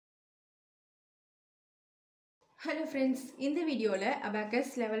Hello friends, in the video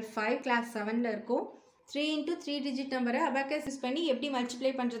Abacus Level 5 Class 7 3 into 3 digit number Abacus use பண்ணி எப்படி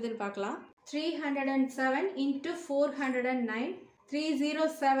multiply பண்றதுன்னு பார்க்கலாம். 307 into 409.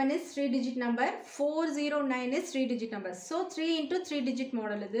 307 is 3 digit number, 409 is 3 digit number. So 3 into 3 digit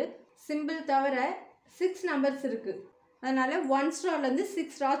model இது. Symbol தவிர 6 numbers இருக்கு. அதனால 1 rowல இருந்து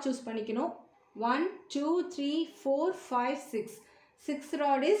 6 row choose பண்ணிக்கணும். 1 2 3 4 5 6. 6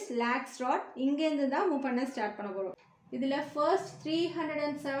 rod is lakhs rod. இங்க இருந்து தான் மூவ் பண்ண ஸ்டார்ட் பண்ண போறோம். இதுல first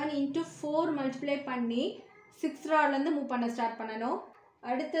 307 into 4 multiply பண்ணி 6 rodல இருந்து மூவ் பண்ண ஸ்டார்ட் பண்ணனும்.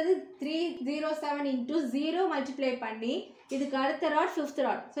 அடுத்தது 307 into 0 multiply பண்ணி இதுக்கு அடுத்த rod 5th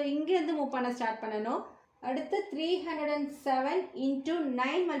rod. So இங்க இருந்து மூவ் பண்ண ஸ்டார்ட் பண்ணனும். அடுத்து 307 into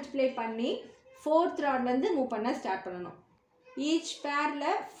 9 multiply பண்ணி 4th rodல இருந்து மூவ் பண்ண ஸ்டார்ட் பண்ணனும். Each pairல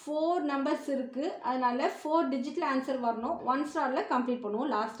 4 numbers இருக்கு. அதனால 4 digitல answer வரணும். 1 starல complete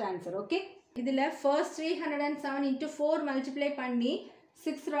பண்ணுவோம் last answer. Okay. இதுல first 307 into 4 multiply பண்ணி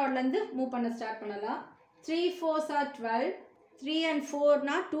 6 rodல இருந்து மூவ் பண்ண ஸ்டார்ட் பண்ணலாம். 3 4s are 12. 3 and 4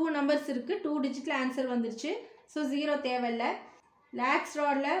 னா 2 numbers இருக்கு. 2 digitல answer வந்துருச்சு. So 0 தேவையில்ல. lakhs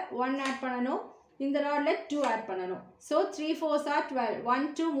rodல 1 add பண்ணனும். இந்த rodல 2 add பண்ணனும். So 3 4s are 12. 1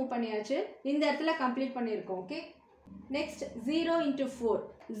 2 மூவ் பண்ணியாச்சு. இந்த இடத்துல complete பண்ணிருக்கோம். Okay. Next 0 into 4.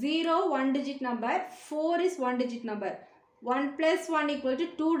 0 1 digit number, 4 is 1 digit number. 1 plus 1 equal to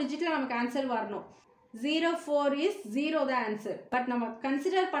 2 digit la namak answer varano. 0 4 is 0 the answer. But nama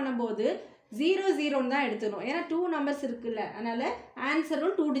consider பண்ணும்போது 0 0 தான் எடுத்துறோம். ஏனா 2 numbers இருக்குல்ல. அதனால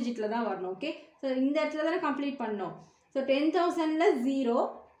ஆன்சரும் 2 digitல தான் வரணும். Okay. So இந்த இடத்துல தான் கம்ப்ளீட் பண்ணோம். So 10000 ல 0,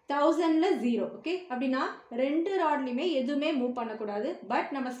 1000 ல 0. Okay. அப்படினா ரெண்டு ராட்லயுமே எதுமே மூவ் பண்ண கூடாது. பட்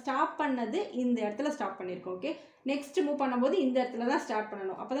நம்ம ஸ்டாப் பண்ணது இந்த இடத்துல ஸ்டாப் பண்ணிருக்கோம். Okay. Next மூவ் பண்ணும்போது இந்த இடத்துல தான் ஸ்டார்ட்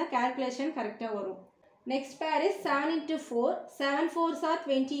பண்ணனும். அப்பதான் கால்குலேஷன் கரெக்ட்டா வரும். Next pair is 7 into 4. 7 4s are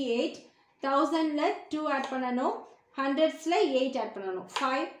 28. 1000 ல 2 ஆட் பண்ணனும். 100s ல 8 ஆட் பண்ணனும்.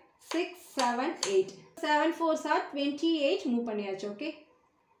 5 6 7 8. 7 4s are 28 மூவ் பண்ணியாச்சு. Okay.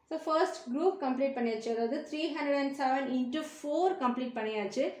 So first group complete பண்ணியாச்சு. அதாவது 307 into 4 complete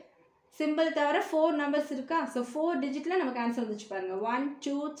பண்ணியாச்சு. சிம்பிள் தவிர 4 numbers இருக்கா? So 4 digitல நமக்கு ஆன்சர் வந்துச்சு பாருங்க. 1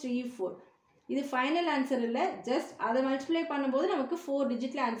 2 3 4. இது ஃபைனல் ஆன்சர் இல்ல, ஜஸ்ட் அதை மல்டிப்ளை பண்ணும்போது நமக்கு 4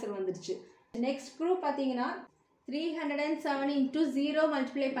 டிஜிட்ல ஆன்சர் வந்துருச்சு. நெக்ஸ்ட் குரூப் பாத்தீங்கன்னா 307 into 0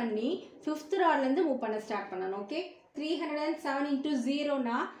 மல்டிப்ளை பண்ணி 5th ராட்ல இருந்து மூவ் பண்ண ஸ்டார்ட் பண்ணனும். ஓகே. 307 into 0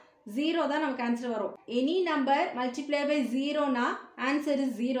 னா 0 தான் நமக்கு ஆன்சர் வரும். எனி நம்பர் மல்டிப்ளை பை 0 னா ஆன்சர்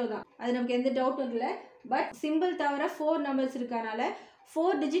இஸ் 0 தான். அது நமக்கு எந்த டவுட்டும் இல்ல. பட் சிம்பிள் தவிர 4 நம்பர்ஸ் இருக்கனால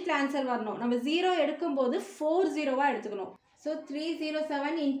 4 டிஜிட்ல ஆன்சர் வரணும். நம்ம 0 எடுக்கும்போது 40 வா எடுத்துக்கணும். So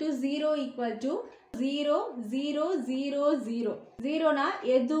 307 into 0 equal to 0 0 0 0. 0 னா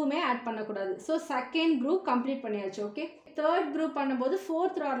எதுவுமே ஆட் பண்ணக்கூடாது. So second group complete பண்ணியாச்சு. Okay. Third group பண்ணும்போது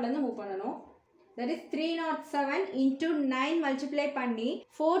 4th rodல இருந்து மூவ் பண்ணனும். That is 307 into 9 multiply பண்ணி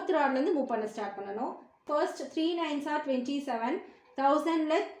 4th rodல இருந்து மூவ் பண்ண ஸ்டார்ட் பண்ணனும். First 3 9s are 27. 1000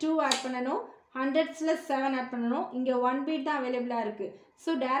 ல 2 ஆட் பண்ணனும். 100s ல 7 ஆட் பண்ணனும். இங்க 1 bit தான் அவேலபிளா இருக்கு. So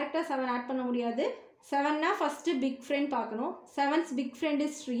டைரக்ட்டா 7 ஆட் பண்ண முடியாது. 7 னா first big friend பார்க்கணும். 7's big friend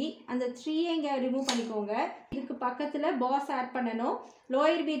is 3. அந்த 3 இங்க ரிமூவ் பண்ணிக்கோங்க. இதுக்கு பக்கத்துல boss ஆட் பண்ணனும்.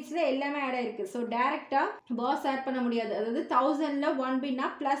 lower beatsல எல்லாமே ஆட் ஆயிருக்கு. சோ டைரக்ட்டா boss ஆட் பண்ண முடியாது. அதாவது 1000 ல 1 bit னா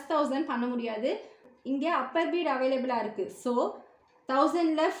 +1000 பண்ண முடியாது. இங்க upper beat அவேலபிளா இருக்கு. சோ 1000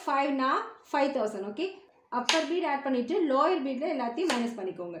 ல 5 னா 5000. ஓகே. upper beat ஆட் பண்ணிட்டு lower beatல எல்லாத்தையும் மைனஸ்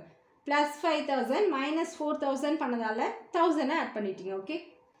பண்ணிக்கோங்க. +5000 -4000 பண்ணதால 1000 ஆட் பண்ணிட்டீங்க. ஓகே.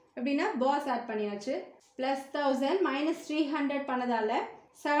 அப்படினா boss ஆட் பண்ணியாச்சு. +1000 -300 பண்ணதால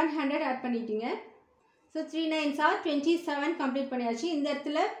 700 ஆட் பண்ணிட்டீங்க. So 3 9s are 27 கம்ப்ளீட் பண்ணியாச்சு. இந்த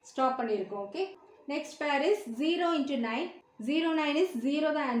இடத்துல ஸ்டாப் பண்ணிருக்கோம். Okay. Next pair is 0 into 9. 09 is 0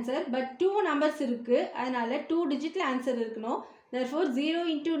 the answer, but 2 numbers இருக்கு. அதனால 2 digitல ஆன்சர் இருக்கணும். Therefore 0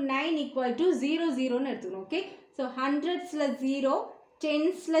 into 9 equal to 0 0 ன்னு எடுத்துக்கணும். ஓகே. So 100s ல 0,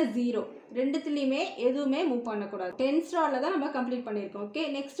 10s ல 0. ரெண்டுத்துலயுமே எதுவுமே மூவ் பண்ண கூடாது. 10th ராட்ல தான் நம்ம கம்ப்ளீட் பண்ணிருக்கோம். ஓகே.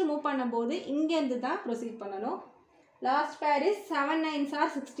 நெக்ஸ்ட் மூவ் பண்ணும்போது இங்க இருந்து தான் ப்ரோசீட் பண்ணனும். Last pair is 7 9s are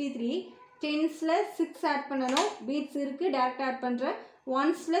 63. 10s ல 6 ஆட் பண்ணனும். பீட்ஸ் இருக்கு. டைரக்ட் ஆட் பண்றேன்.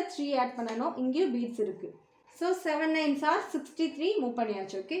 1s ல 3 ஆட் பண்ணனும். இங்கேயும் பீட்ஸ் இருக்கு. So 7 9s are 63 மூவ்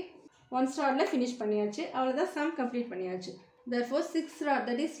பண்ணியாச்சு. ஓகே. 1st ராட்ல finish பண்ணியாச்சு. அவ்வளவுதான் சம் கம்ப்ளீட் பண்ணியாச்சு. Therefore 6th rod,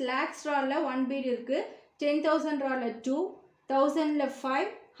 that is lakhs rodல 1 beat இருக்கு. 10000 rodல 2, 1000 ல 5,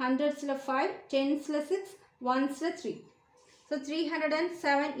 100s ல 5, 10s ல 6, 1s ல 3. So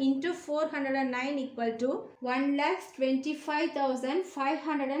 307 into 409 equal to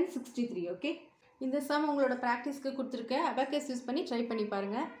 1,25,563. Okay. இந்த சம் உங்களோட பிராக்டிஸ்க்கு கொடுத்திருக்கேன். அபாக்கஸ் யூஸ் பண்ணி ட்ரை பண்ணி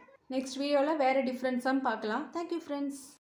பாருங்க. நெக்ஸ்ட் வீடியோல வேற டிஃபரண்ட் சம் பார்க்கலாம். Thank you friends.